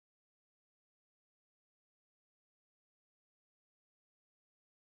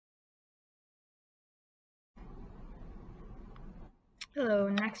Hello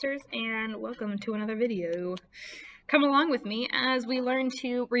Nexters, and welcome to another video. Come along with me as we learn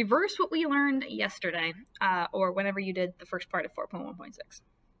to reverse what we learned yesterday, or whenever you did the first part of 4.1.6.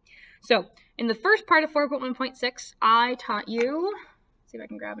 So, in the first part of 4.1.6, I taught you, see if I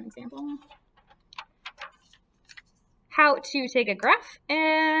can grab an example, how to take a graph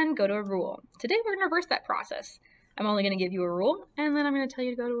and go to a rule. Today we're going to reverse that process. I'm only going to give you a rule, and then I'm going to tell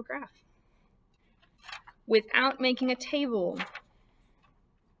you to go to a graph without making a table.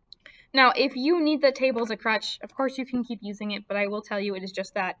 Now, if you need the table as a crutch, of course you can keep using it, but I will tell you it is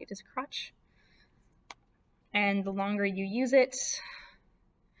just that. It is a crutch. And the longer you use it,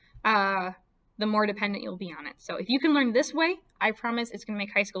 the more dependent you'll be on it. So if you can learn this way, I promise it's going to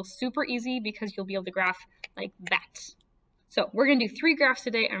make high school super easy because you'll be able to graph like that. So we're going to do 3 graphs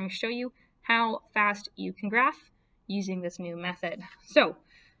today, and I'm going to show you how fast you can graph using this new method. So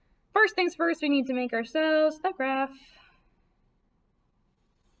first things first, we need to make ourselves a graph.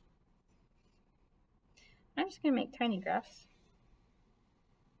 I'm just going to make tiny graphs.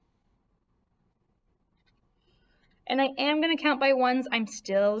 And I am going to count by ones. I'm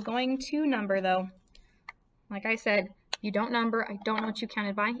still going to number, though. Like I said, you don't number. I don't know what you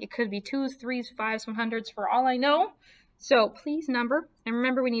counted by. It could be 2s, 3s, 5s, 100s for all I know. So please number. And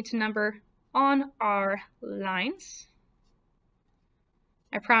remember, we need to number on our lines.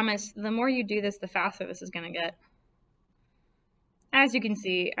 I promise, the more you do this, the faster this is going to get. As you can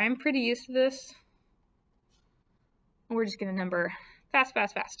see, I'm pretty used to this. We're just going to number fast,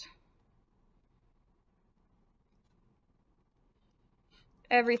 fast, fast.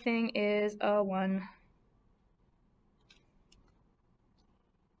 Everything is a 1.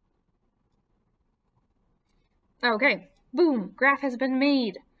 Okay, boom, graph has been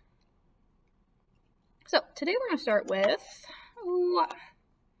made. So today we're going to start with,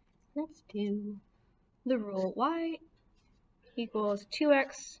 let's do the rule y equals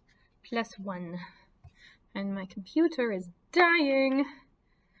 2x plus 1. And my computer is dying.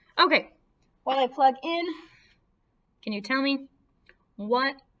 Okay, while I plug in, can you tell me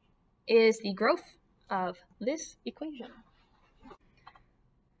what is the growth of this equation?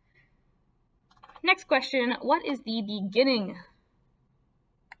 Next question, what is the beginning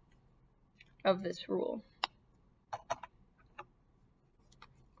of this rule?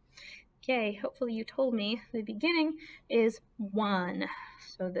 Okay, hopefully you told me the beginning is 1.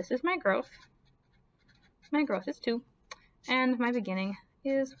 So this is my growth. My growth is 2. And my beginning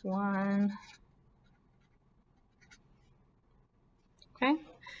is 1. Okay?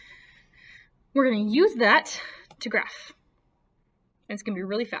 We're going to use that to graph. And it's going to be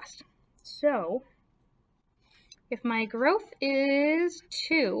really fast. So, if my growth is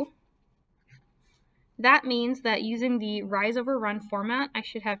 2, that means that using the rise over run format, I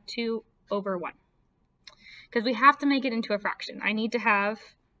should have 2 over 1. Because we have to make it into a fraction. I need to have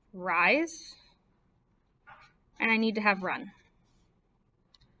rise, and I need to have run.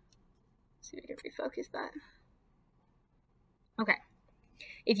 Let's see if we can refocus that. Okay.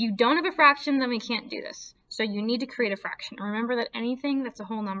 If you don't have a fraction, then we can't do this. So you need to create a fraction. Remember that anything that's a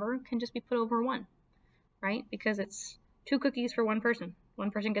whole number can just be put over 1, right? Because it's 2 cookies for 1 person.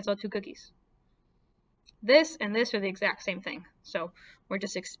 1 person gets all 2 cookies. This and this are the exact same thing. So we're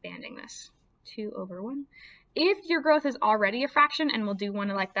just expanding this. 2 over 1. If your growth is already a fraction, and we'll do one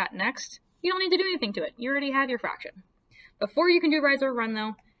like that next, you don't need to do anything to it. You already had your fraction. Before you can do rise over run,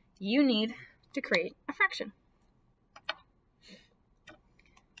 though, you need to create a fraction.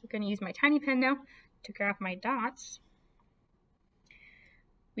 I'm going to use my tiny pen now to graph my dots.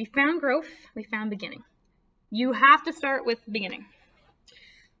 We found growth. We found beginning. You have to start with beginning.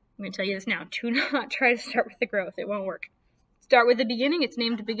 I'm going to tell you this now. Do not try to start with the growth. It won't work. Start with the beginning. It's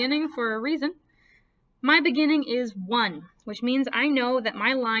named beginning for a reason. My beginning is 1, which means I know that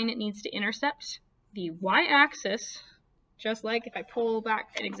my line needs to intercept the y-axis, just like if I pull back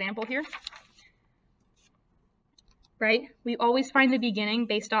an example here. Right? We always find the beginning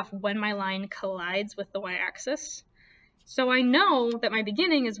based off when my line collides with the y-axis. So I know that my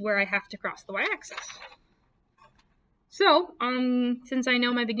beginning is where I have to cross the y-axis. So, since I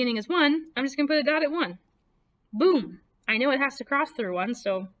know my beginning is 1, I'm just going to put a dot at 1. Boom! I know it has to cross through 1,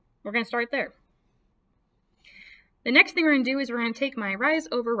 so we're going to start there. The next thing we're going to do is we're going to take my rise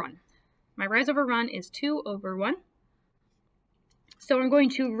over run. My rise over run is 2 over 1. So I'm going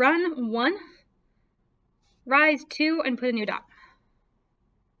to run 1, rise 2, and put a new dot.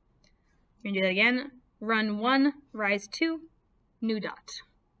 We're going to do that again. Run 1, rise 2, new dot.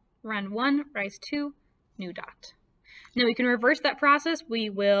 Run 1, rise 2, new dot. Now we can reverse that process.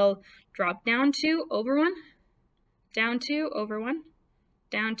 We will drop down 2 over 1, down 2 over 1,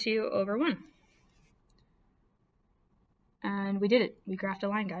 down 2 over 1. And we did it. We graphed a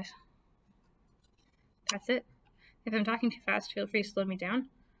line, guys. That's it. If I'm talking too fast, feel free to slow me down.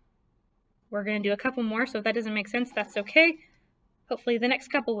 We're going to do a couple more, so if that doesn't make sense, that's okay. Hopefully the next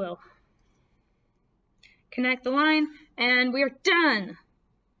couple will. Connect the line, and we are done.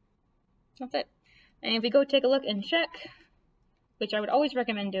 That's it. And if we go take a look and check, which I would always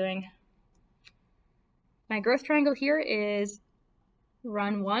recommend doing, my growth triangle here is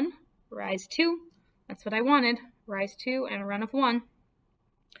run 1, rise 2. That's what I wanted, rise 2 and a run of 1.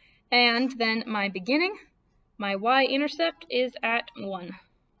 And then my beginning, my y-intercept is at 1.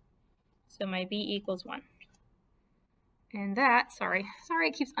 So my b equals 1. And that, sorry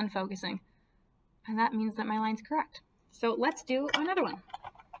it keeps unfocusing. And that means that my line's correct. So let's do another one.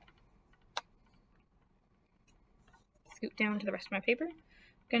 Scoot down to the rest of my paper. I'm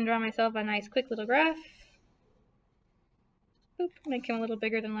going to draw myself a nice quick little graph. Boop, make him a little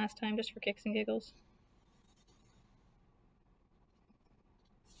bigger than last time just for kicks and giggles.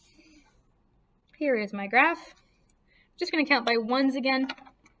 Here is my graph. Just going to count by ones again.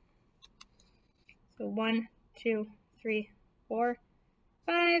 So 1, 2, 3, 4,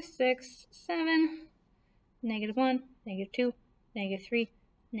 5, 6, 7, -1, -2, -3,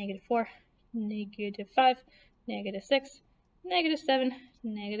 -4, -5, -6, -7,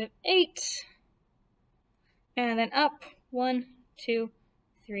 -8. And then up 1, 2,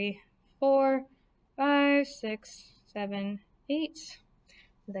 3, 4, 5, 6, 7, 8.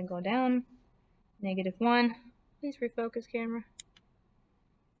 And then go down, -1. Please refocus, camera.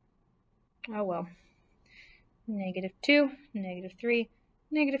 Oh well. -2, -3,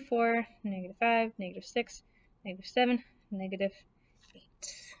 -4, -5, -6, -7,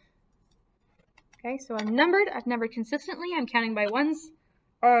 -8. Okay, so I've numbered consistently. I'm counting by ones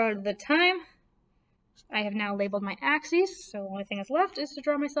all the time. I have now labeled my axes, so the only thing that's left is to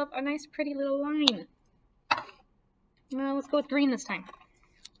draw myself a nice pretty little line. Now let's go with green this time.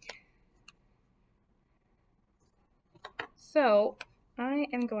 So I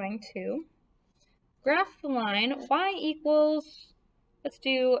am going to graph the line y equals, let's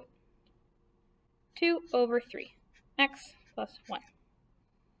do 2 over 3, x plus 1.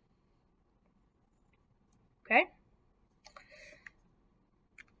 Okay?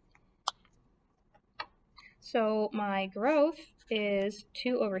 So my growth is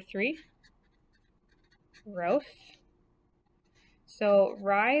 2 over 3, growth. So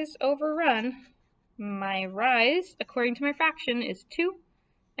rise over run, my rise, according to my fraction, is 2,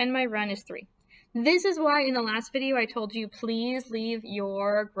 and my run is 3. This is why in the last video I told you please leave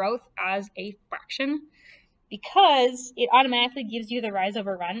your growth as a fraction, because it automatically gives you the rise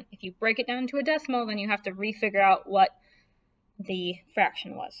over run. If you break it down to a decimal, then you have to re-figure out what the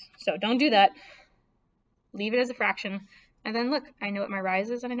fraction was. So don't do that. Leave it as a fraction, and then look, I know what my rise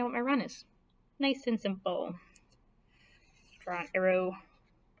is and I know what my run is. Nice and simple. Draw an arrow.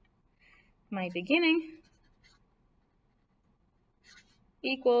 My beginning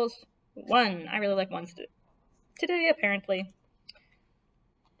equals 1. I really like ones today, apparently.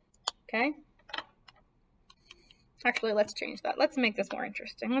 Okay. Actually, let's change that. Let's make this more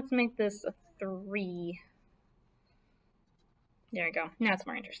interesting. Let's make this a 3. There we go. Now it's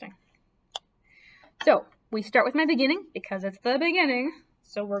more interesting. So we start with my beginning because it's the beginning.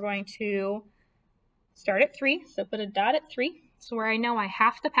 So we're going to start at 3. So put a dot at 3. So where I know I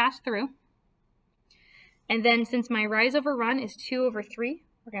have to pass through. And then since my rise over run is 2 over 3,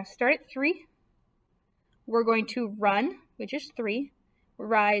 we're going to start at 3. We're going to run, which is 3,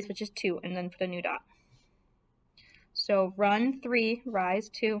 rise, which is 2, and then put a new dot. So run 3, rise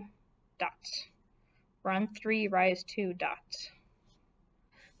 2, dot. Run 3, rise 2, dot.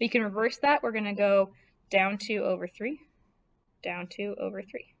 We can reverse that. We're going to go down 2 over 3, down 2 over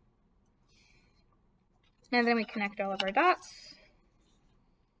 3. And then we connect all of our dots.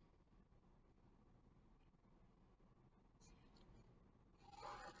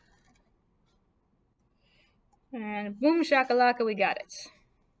 And boom shakalaka, we got it.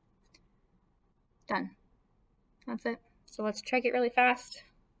 Done. That's it. So let's check it really fast.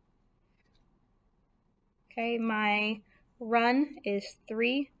 Okay, my run is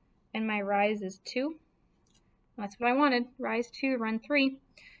 3 and my rise is 2. That's what I wanted. Rise 2, run 3.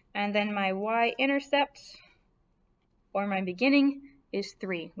 And then my y-intercept, or my beginning, is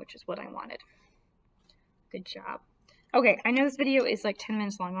 3, which is what I wanted. Good job. Okay, I know this video is like 10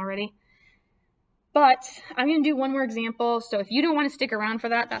 minutes long already, but I'm going to do one more example. So if you don't want to stick around for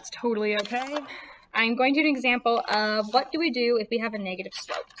that, that's totally okay. I'm going to do an example of what do we do if we have a negative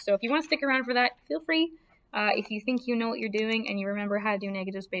slope. So if you want to stick around for that, feel free. If you think you know what you're doing and you remember how to do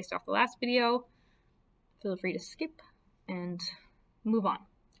negatives based off the last video, feel free to skip and move on.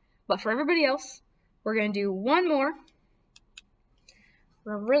 But for everybody else, we're going to do one more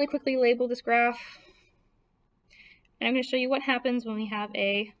We'll really quickly label this graph. And I'm going to show you what happens when we have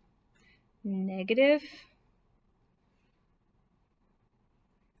a negative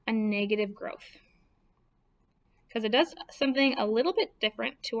growth. Because it does something a little bit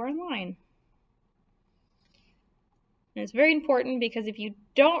different to our line. And it's very important because if you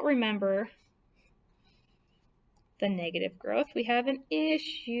don't remember the negative growth, we have an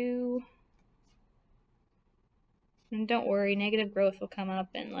issue. And don't worry, negative growth will come up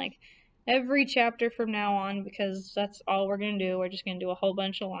in like every chapter from now on because that's all we're going to do. We're just going to do a whole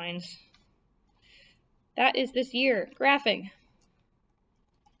bunch of lines. That is this year. Graphing.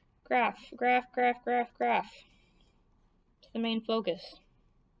 Graph. It's the main focus.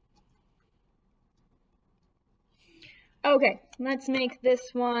 Okay, let's make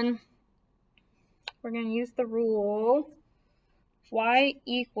this one. We're going to use the rule y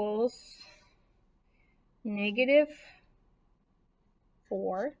equals negative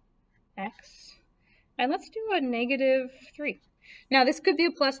 4x. And let's do a negative 3. Now, this could be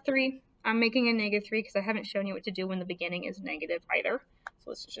a plus 3. I'm making a negative 3 because I haven't shown you what to do when the beginning is negative either.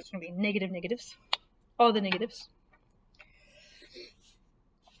 So this is just going to be negatives. All the negatives.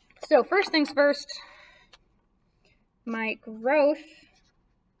 So first things first, my growth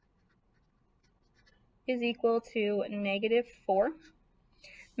is equal to negative 4.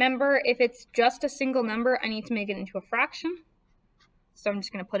 Remember, if it's just a single number, I need to make it into a fraction. So I'm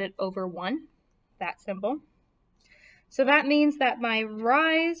just going to put it over 1. That simple. So that means that my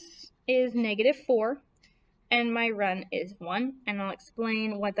rise is negative 4 and my run is 1. And I'll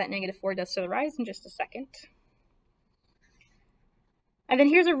explain what that negative 4 does to the rise in just a second. And then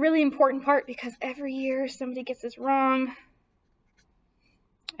here's a really important part because every year somebody gets this wrong.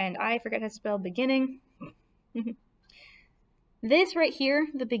 And I forget how to spell beginning. This right here,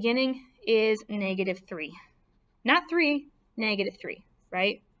 the beginning, is negative 3. Not 3, negative 3,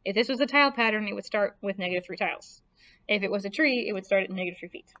 right? If this was a tile pattern, it would start with negative 3 tiles. If it was a tree, it would start at negative 3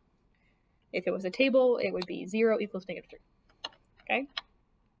 feet. If it was a table, it would be 0 equals negative 3. Okay?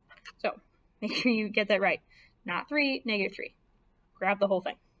 So, make sure you get that right. Not 3, negative 3. Grab the whole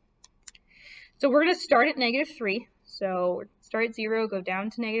thing. So we're going to start at negative 3. So start at 0, go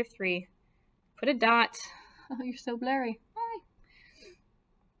down to negative 3. Put a dot. Oh, you're so blurry. Hi.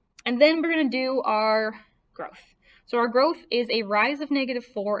 And then we're going to do our growth. So our growth is a rise of negative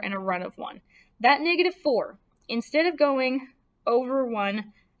 4 and a run of 1. That negative 4, instead of going over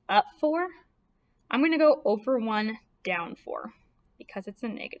 1, up 4, I'm going to go over 1, down 4 because it's a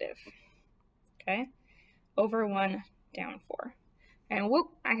negative. Okay? Over 1, down 4. And whoop,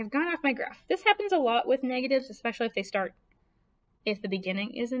 I have gone off my graph. This happens a lot with negatives, especially if the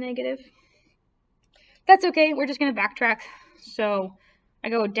beginning is a negative. That's okay, we're just going to backtrack. So I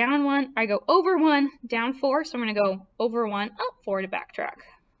go down 1, I go over 1, down 4. So I'm going to go over 1, up 4 to backtrack.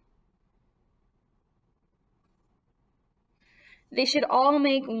 They should all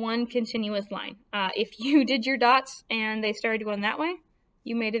make one continuous line. If you did your dots and they started going that way,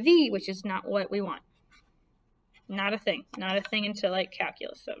 you made a V, which is not what we want. Not a thing. Not a thing until like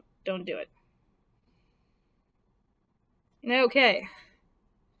calculus, so don't do it. Okay.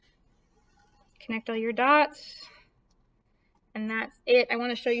 Connect all your dots. And that's it. I want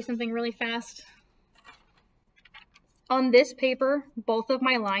to show you something really fast. On this paper, both of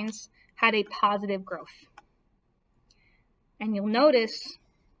my lines had a positive growth. And you'll notice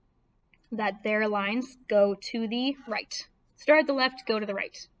that their lines go to the right. Start at the left, go to the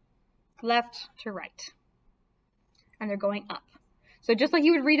right. Left to right. And they're going up. So just like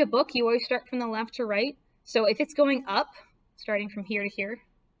you would read a book, you always start from the left to right. So if it's going up, starting from here to here,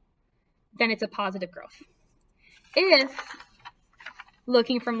 then it's a positive growth. If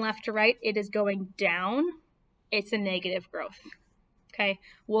looking from left to right, it is going down, it's a negative growth. Okay,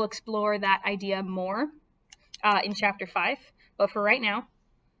 we'll explore that idea more in chapter 5. But for right now,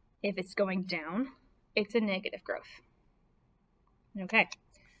 if it's going down, it's a negative growth. Okay,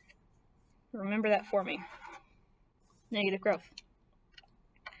 remember that for me. Negative growth.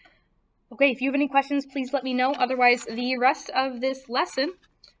 Okay, if you have any questions, please let me know. Otherwise, the rest of this lesson,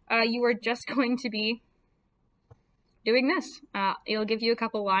 you are just going to be doing this. It'll give you a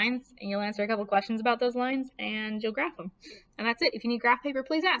couple lines, and you'll answer a couple questions about those lines, and you'll graph them. And that's it. If you need graph paper,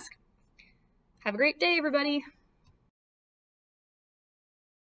 please ask. Have a great day, everybody.